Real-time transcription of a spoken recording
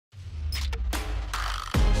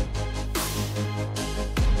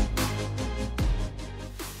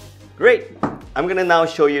Great! I'm gonna now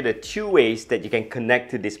show you the two ways that you can connect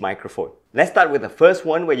to this microphone. Let's start with the first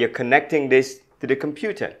one where you're connecting this to the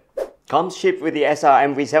computer. Comes shipped with the SR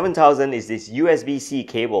MV7000 is this USB-C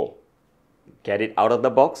cable. Get it out of the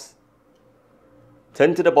box.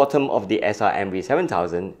 Turn to the bottom of the SR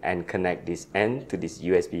MV7000 and connect this end to this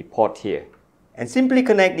USB port here. And simply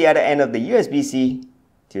connect the other end of the USB-C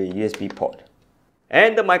to a USB port.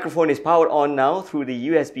 And the microphone is powered on now through the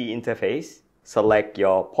USB interface. Select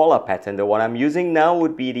your polar pattern. The one I'm using now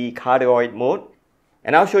would be the Cardioid mode.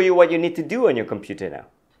 And I'll show you what you need to do on your computer now.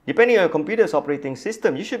 Depending on your computer's operating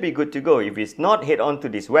system, you should be good to go. If it's not, head on to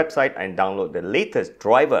this website and download the latest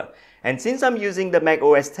driver. And since I'm using the Mac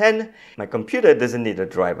OS X, my computer doesn't need a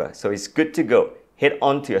driver, so it's good to go. Head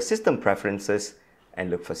on to your system preferences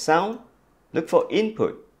and look for sound, look for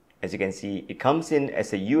input. As you can see, it comes in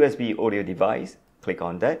as a USB audio device. Click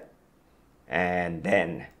on that. And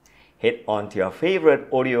then head on to your favorite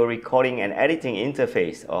audio recording and editing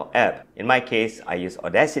interface or app. In my case, I use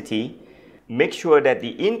Audacity. Make sure that the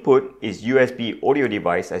input is USB audio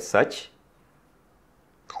device as such.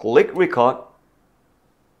 Click record.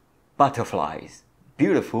 Butterflies,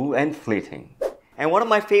 beautiful and fleeting. And one of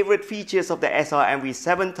my favorite features of the SR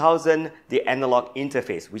MV7000, the analog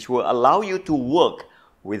interface, which will allow you to work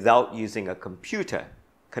without using a computer,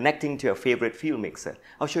 connecting to your favorite field mixer.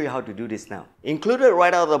 I'll show you how to do this now. Included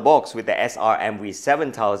right out of the box with the SR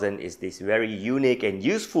MV7000 is this very unique and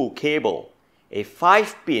useful cable, a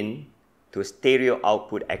 5-pin to stereo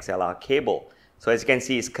output XLR cable. So as you can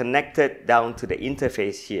see, it's connected down to the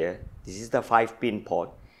interface here. This is the 5-pin port.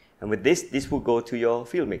 And with this will go to your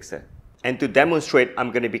field mixer. And to demonstrate,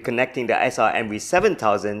 I'm going to be connecting the SR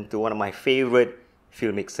MV7000 to one of my favorite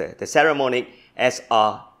field mixer, the Saramonic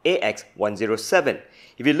SR AX107.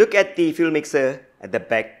 If you look at the field mixer at the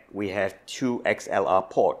back, we have two XLR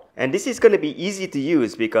ports. And this is going to be easy to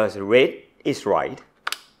use because red is right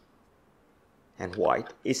and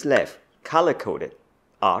white is left, color-coded,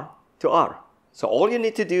 R to R. So all you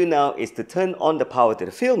need to do now is to turn on the power to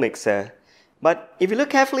the field mixer. But if you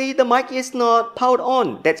look carefully, the mic is not powered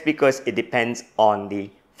on. That's because it depends on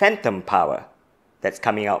the phantom power that's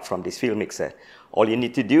coming out from this field mixer. All you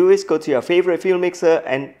need to do is go to your favorite field mixer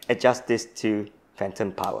and adjust this to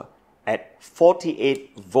phantom power. At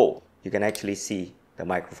 48 volt, you can actually see the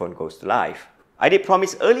microphone goes to live. I did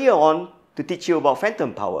promise earlier on to teach you about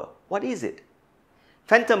phantom power. What is it?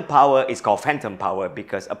 Phantom power is called phantom power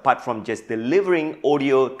because apart from just delivering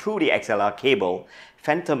audio through the XLR cable,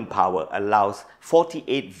 phantom power allows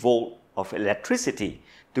 48 volt of electricity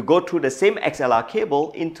to go through the same XLR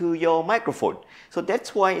cable into your microphone. So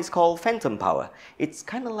that's why it's called phantom power. It's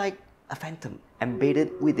kind of like a phantom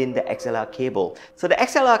embedded within the XLR cable. So the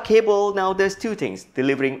XLR cable now does two things,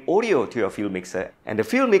 delivering audio to your field mixer, and the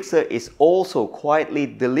field mixer is also quietly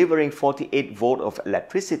delivering 48 volt of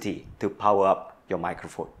electricity to power up your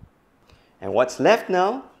microphone. And what's left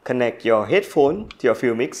now, connect your headphone to your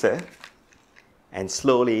field mixer and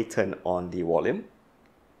slowly turn on the volume.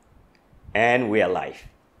 And we are live.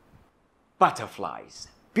 Butterflies,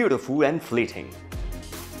 beautiful and fleeting.